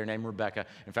lady there named Rebecca.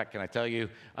 In fact, can I tell you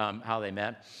how they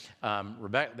met?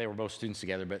 Rebecca, they were both students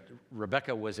together, but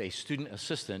Rebecca was a student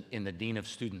assistant in the dean of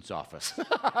students' office.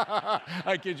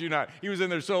 I kid you not. He was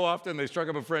in there so often, they struck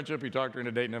up a friendship. He talked her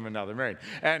into dating him, and now they're married.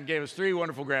 And gave us 3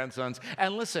 wonderful grandsons.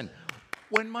 And listen,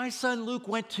 when my son Luke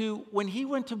went to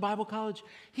Bible college,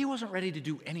 he wasn't ready to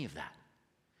do any of that.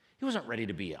 He wasn't ready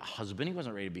to be a husband. He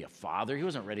wasn't ready to be a father. He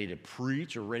wasn't ready to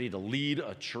preach or ready to lead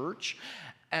a church.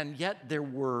 And yet there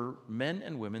were men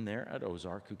and women there at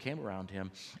Ozark who came around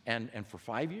him, and for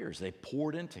 5 years they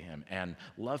poured into him and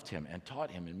loved him and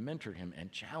taught him and mentored him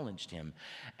and challenged him.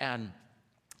 And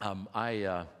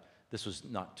this was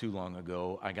not too long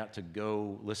ago. I got to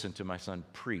go listen to my son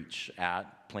preach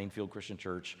at Plainfield Christian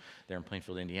Church there in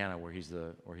Plainfield, Indiana, where he's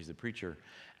the preacher.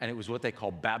 And it was what they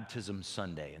call Baptism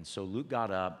Sunday. And so Luke got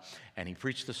up and he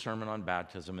preached the sermon on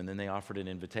baptism, and then they offered an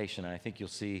invitation. And I think you'll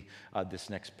see this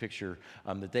next picture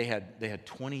that they had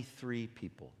 23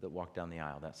 people that walked down the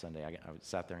aisle that Sunday. I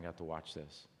sat there and got to watch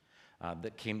this.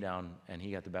 That came down, and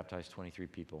he got to baptize 23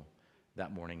 people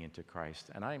that morning into Christ.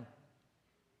 And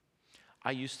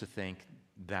I used to think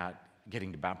that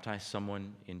getting to baptize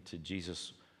someone into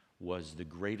Jesus was the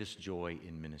greatest joy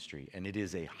in ministry, and it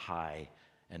is a high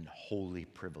and holy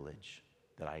privilege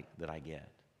that I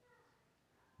get.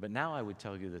 But now I would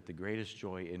tell you that the greatest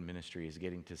joy in ministry is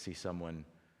getting to see someone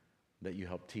that you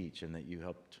helped teach and that you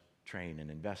helped train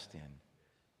and invest in,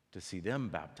 to see them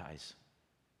baptize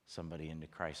somebody into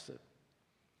Christ.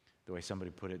 The way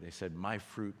somebody put it, they said, "My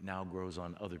fruit now grows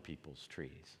on other people's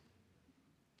trees."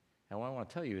 And what I want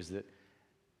to tell you is that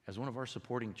as one of our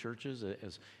supporting churches,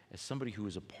 as somebody who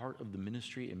is a part of the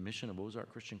ministry and mission of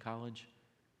Ozark Christian College,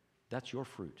 that's your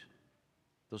fruit.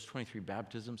 Those 23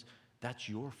 baptisms, that's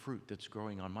your fruit that's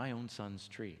growing on my own son's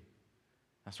tree.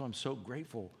 That's why I'm so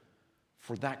grateful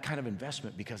for that kind of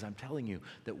investment, because I'm telling you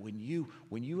that when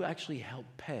you actually help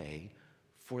pay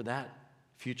for that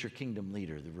future kingdom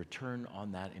leader, the return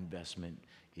on that investment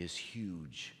is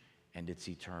huge and it's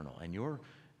eternal. And your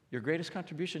greatest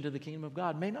contribution to the kingdom of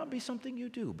God may not be something you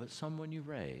do, but someone you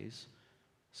raise.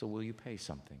 So will you pay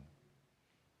something?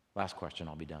 Last question,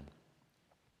 I'll be done.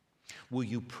 Will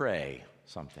you pray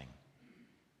something?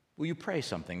 Will you pray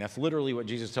something? That's literally what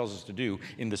Jesus tells us to do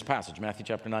in this passage, Matthew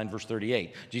chapter 9, verse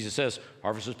 38. Jesus says,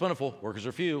 "Harvest is plentiful, workers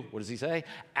are few." What does he say?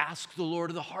 "Ask the Lord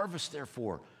of the harvest,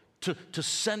 therefore, to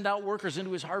send out workers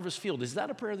into his harvest field." Is that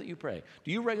a prayer that you pray?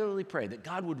 Do you regularly pray that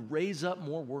God would raise up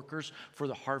more workers for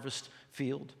the harvest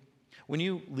field? When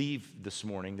you leave this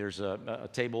morning, there's a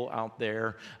table out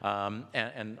there,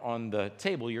 and on the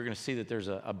table, you're going to see that there's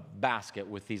a basket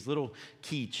with these little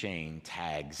keychain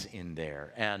tags in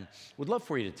there. And we'd love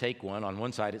for you to take one. On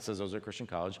one side, it says Ozark Christian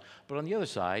College, but on the other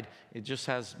side, it just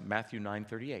has Matthew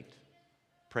 9:38.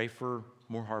 Pray for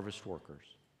more harvest workers.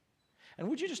 And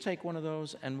would you just take one of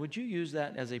those, and would you use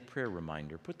that as a prayer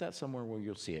reminder? Put that somewhere where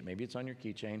you'll see it. Maybe it's on your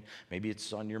keychain. Maybe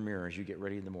it's on your mirror as you get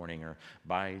ready in the morning, or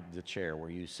by the chair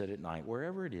where you sit at night.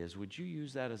 Wherever it is, would you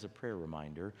use that as a prayer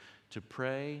reminder to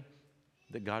pray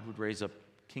that God would raise up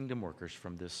kingdom workers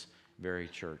from this very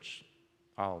church?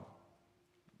 I'll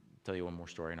tell you one more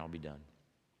story, and I'll be done.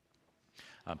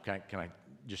 Can I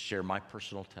just share my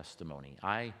personal testimony?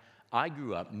 I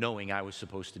grew up knowing I was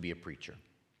supposed to be a preacher.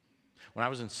 When I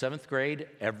was in 7th grade,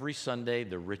 every Sunday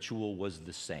the ritual was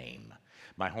the same.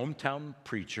 My hometown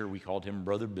preacher, we called him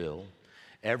Brother Bill.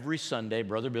 Every Sunday,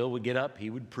 Brother Bill would get up, he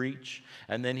would preach,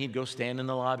 and then he'd go stand in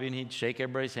the lobby and he'd shake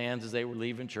everybody's hands as they were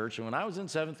leaving church. And when I was in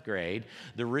 7th grade,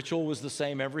 the ritual was the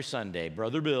same every Sunday.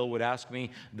 Brother Bill would ask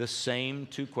me the same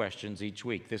 2 questions each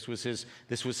week. This was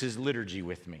his liturgy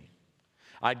with me.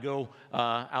 I'd go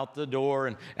out the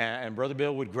door, and Brother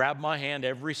Bill would grab my hand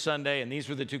every Sunday, and these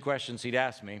were the 2 questions he'd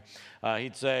ask me.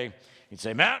 He'd say,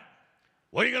 "Matt,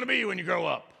 what are you going to be when you grow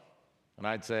up?" And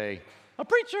I'd say, "A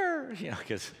preacher,"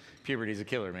 because puberty's a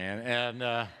killer, man.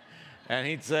 And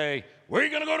he'd say, where are you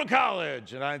going to go to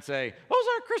college? And I'd say,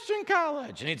 Ozark Christian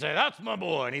College. And he'd say, that's my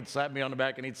boy. And he'd slap me on the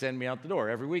back and he'd send me out the door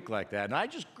every week like that. And I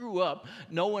just grew up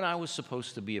knowing I was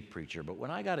supposed to be a preacher. But when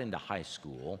I got into high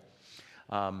school,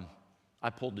 I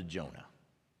pulled a Jonah.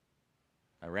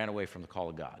 I ran away from the call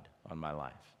of God on my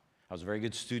life. I was a very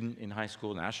good student in high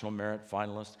school, national merit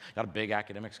finalist, got a big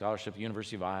academic scholarship at the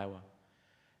University of Iowa.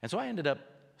 And so I ended up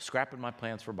scrapping my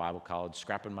plans for Bible college,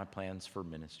 scrapping my plans for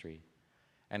ministry.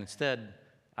 And instead,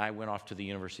 I went off to the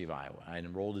University of Iowa. I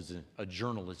enrolled as a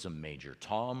journalism major,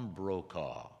 Tom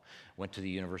Brokaw. Went to the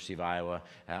University of Iowa.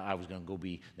 I was going to go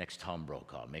be next Tom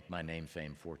Brokaw, make my name,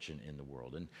 fame, fortune in the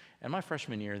world. And my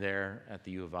freshman year there at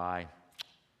the U of I,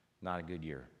 not a good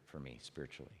year for me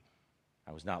spiritually.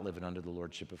 I was not living under the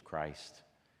lordship of Christ.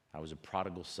 I was a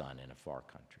prodigal son in a far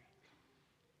country.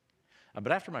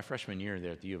 But after my freshman year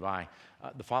there at the U of I,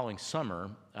 the following summer,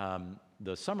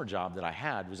 the summer job that I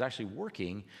had was actually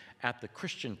working at the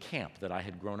Christian camp that I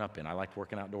had grown up in. I liked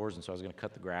working outdoors, and so I was going to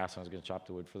cut the grass, and I was going to chop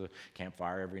the wood for the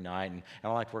campfire every night, and I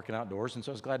liked working outdoors, and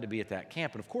so I was glad to be at that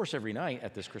camp. And of course, every night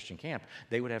at this Christian camp,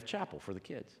 they would have chapel for the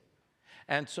kids.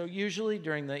 And so usually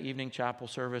during the evening chapel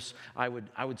service, I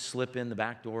would slip in the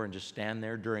back door and just stand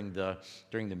there during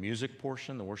the music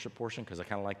portion, the worship portion, because I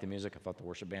kind of liked the music. I thought the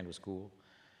worship band was cool.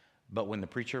 But when the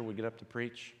preacher would get up to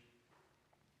preach,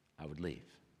 I would leave.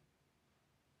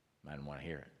 I didn't want to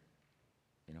hear it.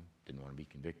 Didn't want to be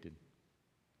convicted.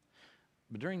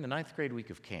 But during the 9th grade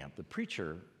week of camp, the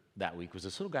preacher that week was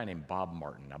this little guy named Bob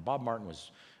Martin. Now, Bob Martin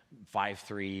was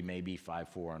 5'3", maybe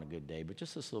 5'4" on a good day, but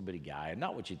just this little bitty guy, and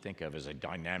not what you'd think of as a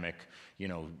dynamic,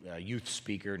 youth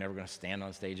speaker, never going to stand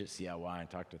on stage at CIY and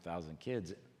talk to 1,000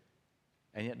 kids.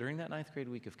 And yet during that 9th grade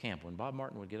week of camp, when Bob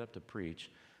Martin would get up to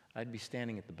preach, I'd be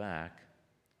standing at the back,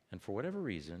 and for whatever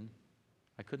reason,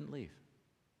 I couldn't leave.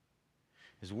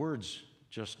 His words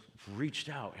just reached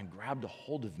out and grabbed a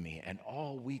hold of me, and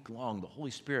all week long, the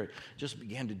Holy Spirit just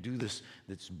began to do this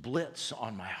blitz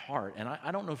on my heart. And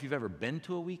I don't know if you've ever been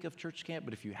to a week of church camp,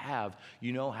 but if you have,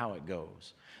 you know how it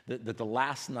goes. That the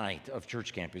last night of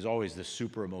church camp is always this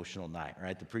super emotional night,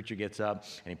 right? The preacher gets up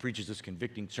and he preaches this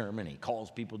convicting sermon. He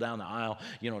calls people down the aisle,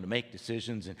 to make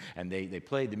decisions, and they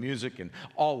play the music, and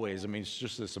always, it's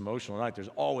just this emotional night. There's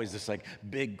always this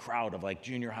big crowd of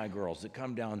junior high girls that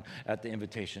come down at the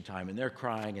invitation time, and they're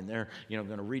crying, and they're going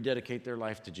to rededicate their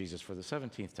life to Jesus for the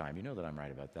 17th time. You know that I'm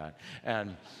right about that.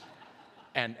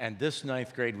 And this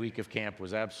 9th grade week of camp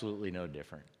was absolutely no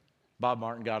different. Bob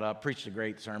Martin got up, preached a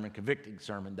great sermon, convicting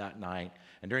sermon that night.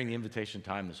 And during the invitation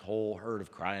time, this whole herd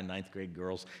of crying 9th grade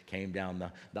girls came down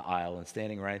the aisle, and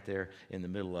standing right there in the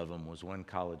middle of them was one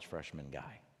college freshman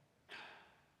guy.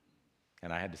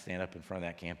 And I had to stand up in front of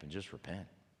that camp and just repent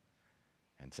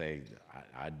and say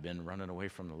I'd been running away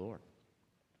from the Lord.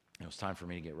 It was time for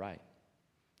me to get right.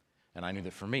 And I knew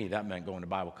that for me, that meant going to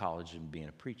Bible college and being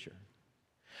a preacher.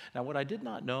 Now, what I did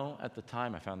not know at the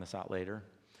time, I found this out later,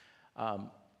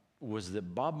 was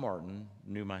that Bob Martin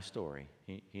knew my story.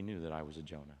 He knew that I was a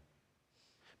Jonah.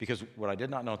 Because what I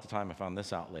did not know at the time, I found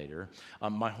this out later,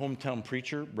 my hometown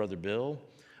preacher, Brother Bill,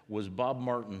 was Bob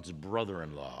Martin's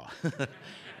brother-in-law.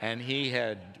 And he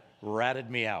had ratted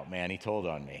me out, man. He told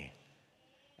on me.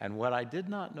 And what I did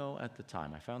not know at the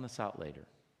time, I found this out later,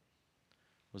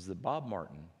 was that Bob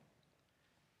Martin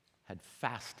had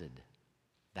fasted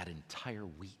that entire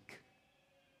week.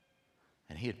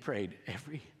 And he had prayed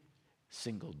every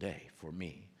single day for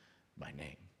me by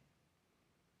name.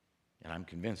 And I'm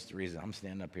convinced the reason I'm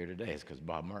standing up here today is because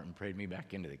Bob Martin prayed me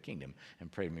back into the kingdom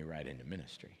and prayed me right into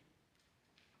ministry.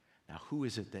 Now, who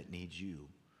is it that needs you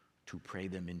to pray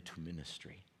them into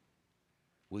ministry?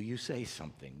 Will you say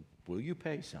something? Will you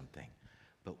pay something?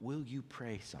 But will you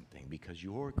pray something? Because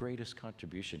your greatest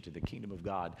contribution to the kingdom of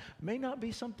God may not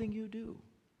be something you do,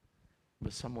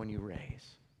 but someone you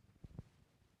raise.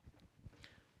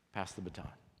 Pass the baton.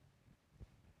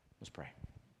 Let's pray.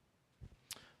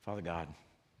 Father God,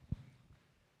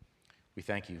 we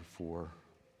thank you for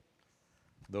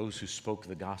those who spoke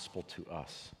the gospel to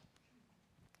us.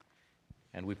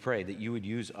 And we pray that you would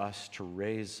use us to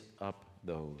raise up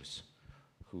those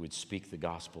who would speak the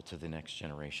gospel to the next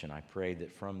generation. I pray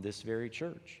that from this very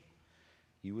church,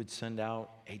 you would send out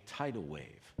a tidal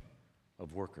wave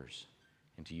of workers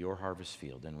into your harvest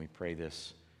field. And we pray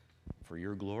this for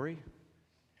your glory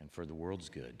and for the world's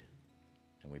good.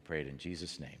 And we pray it in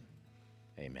Jesus' name.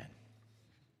 Amen.